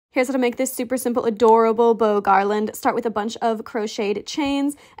Here's how to make this super simple, adorable bow garland. Start with a bunch of crocheted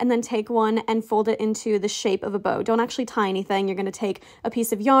chains and then take one and fold it into the shape of a bow. Don't actually tie anything. You're going to take a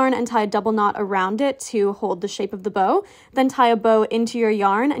piece of yarn and tie a double knot around it to hold the shape of the bow. Then tie a bow into your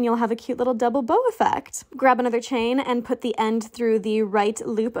yarn and you'll have a cute little double bow effect. Grab another chain and put the end through the right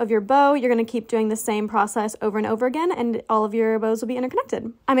loop of your bow. You're going to keep doing the same process over and over again and all of your bows will be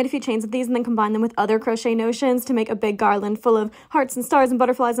interconnected. I made a few chains of these and then combined them with other crochet notions to make a big garland full of hearts and stars and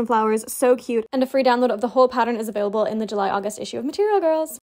butterflies and flowers. So cute. And a free download of the whole pattern is available in the July-August issue of Material Girls.